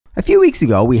A few weeks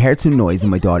ago, we heard some noise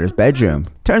in my daughter's bedroom.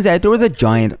 Turns out there was a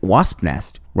giant wasp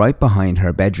nest right behind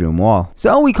her bedroom wall.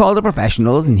 So we called the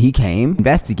professionals and he came,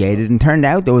 investigated, and turned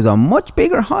out there was a much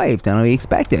bigger hive than we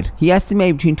expected. He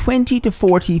estimated between 20 to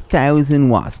 40,000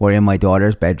 wasps were in my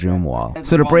daughter's bedroom wall.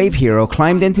 So the brave hero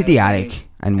climbed into the attic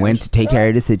and went to take care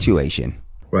of the situation.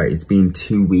 Right, it's been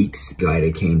 2 weeks. The guy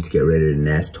that came to get rid of the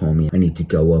nest told me I need to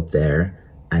go up there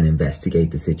and investigate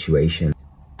the situation.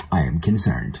 I am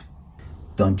concerned.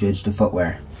 Don't judge the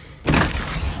footwear.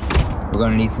 We're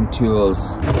gonna need some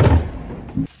tools.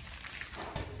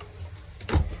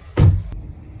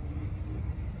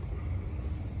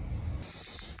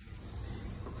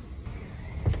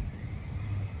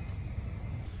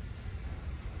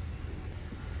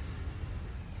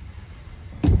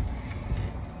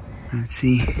 Let's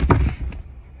see.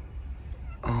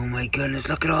 Oh my goodness,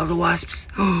 look at all the wasps.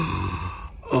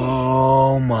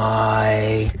 Oh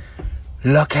my.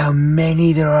 Look how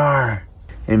many there are.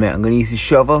 In a minute, I'm going to use a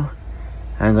shovel.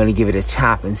 And I'm going to give it a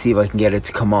tap and see if I can get it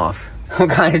to come off. I'm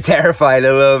kind of terrified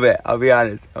a little bit. I'll be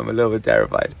honest. I'm a little bit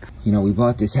terrified. You know, we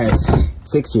bought this house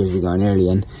 6 years ago nearly.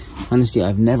 And honestly,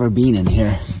 I've never been in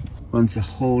here. Runs the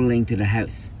whole length of the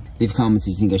house. Leave comments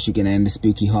if you think I should get down the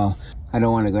spooky hall. I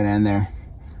don't want to go down there.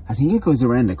 I think it goes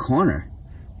around the corner.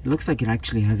 It looks like it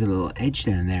actually has a little edge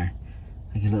down there.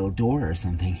 Like a little door or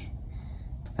something.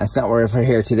 That's not where we're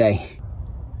here today.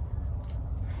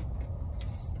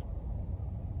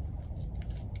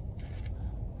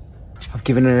 I've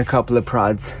given it a couple of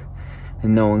prods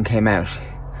and no one came out.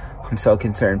 I'm so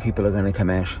concerned people are going to come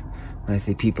out. When I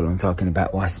say people, I'm talking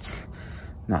about wasps,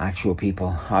 not actual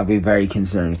people. I'll be very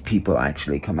concerned if people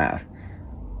actually come out.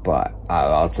 But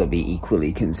I'll also be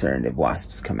equally concerned if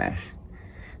wasps come out.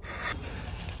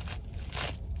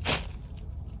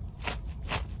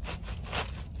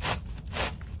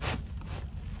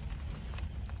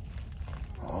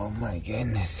 Oh my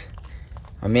goodness.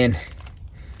 I'm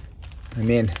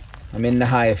in the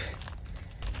hive.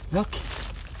 Look.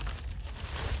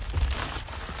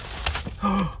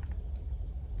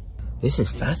 This is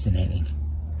fascinating.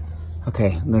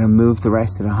 Okay, I'm gonna move the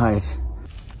rest of the hive.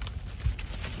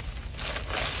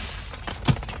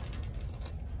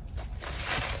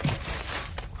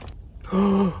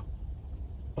 Oh.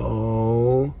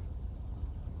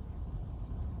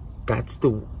 That's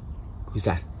the... Who's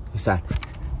that? Who's that?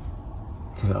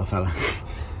 It's a little fella.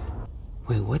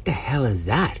 Wait, what the hell is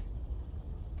that?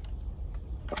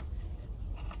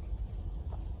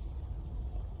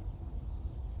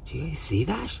 Do you guys see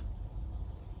that?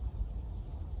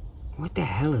 What the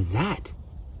hell is that?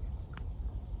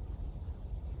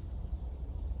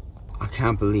 I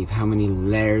can't believe how many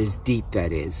layers deep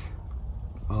that is.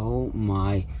 Oh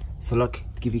my. So look,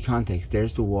 to give you context,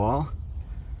 there's the wall.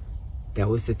 That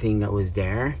was the thing that was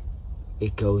there.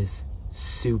 It goes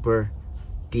super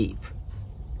deep.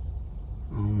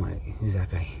 Oh my, who's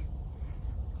that guy?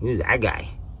 Who's that guy?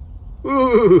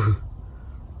 Ooh!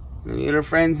 Any other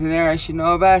friends in there I should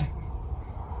know about?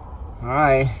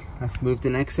 Alright, let's move the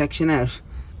next section out.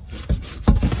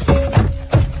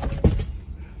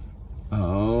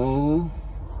 Oh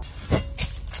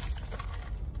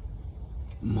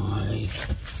my.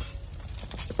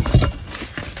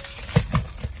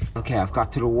 Okay, I've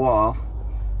got to the wall.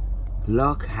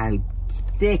 Look how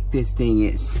thick this thing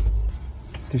is.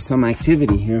 There's some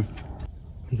activity here.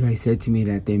 The guy said to me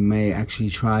that they may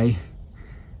actually try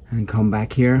and come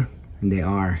back here, and they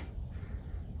are.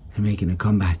 They're making a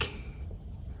comeback.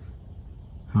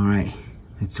 Alright,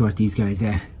 let's sort these guys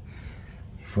out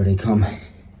before they come.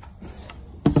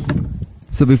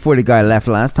 So before the guy left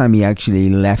last time, he actually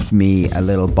left me a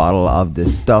little bottle of the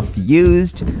stuff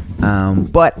used.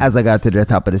 But as I got to the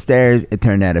top of the stairs, it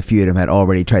turned out a few of them had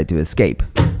already tried to escape.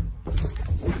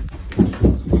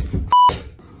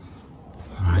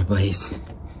 Alright boys.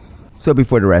 So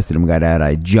before the rest of them got out,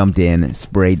 I jumped in,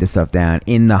 sprayed the stuff down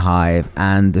in the hive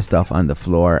and the stuff on the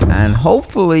floor. And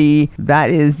hopefully that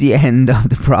is the end of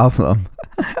the problem.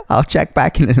 I'll check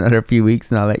back in another few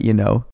weeks and I'll let you know.